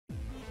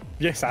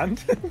Yes,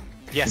 and?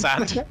 Yes,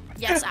 and.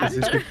 Yes,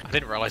 and. I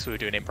didn't realise we were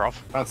doing improv.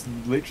 That's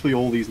literally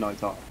all these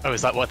nights are. Oh,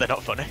 is that why they're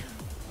not funny?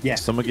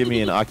 Yes. Someone give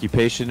me an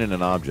occupation and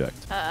an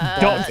object.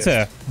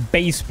 Doctor,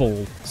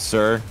 baseball,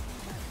 Sir,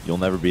 you'll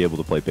never be able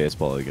to play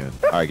baseball again.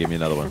 All right, give me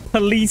another one. The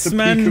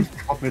policeman, peak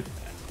of comedy.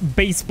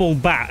 baseball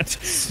bat.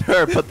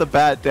 Sir, put the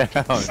bat down.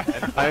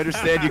 I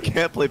understand you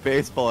can't play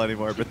baseball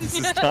anymore, but this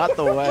is not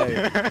the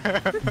way.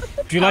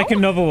 Do you like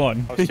another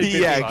one? I was too busy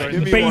Yeah, going,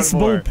 give me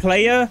Baseball one more.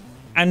 player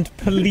and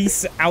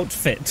police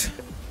outfit.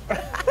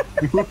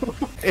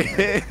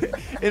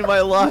 In my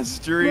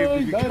lost dream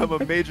to become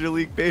a Major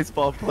League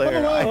Baseball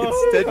player, I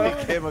instead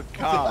became a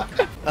cop.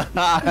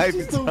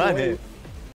 I've done it.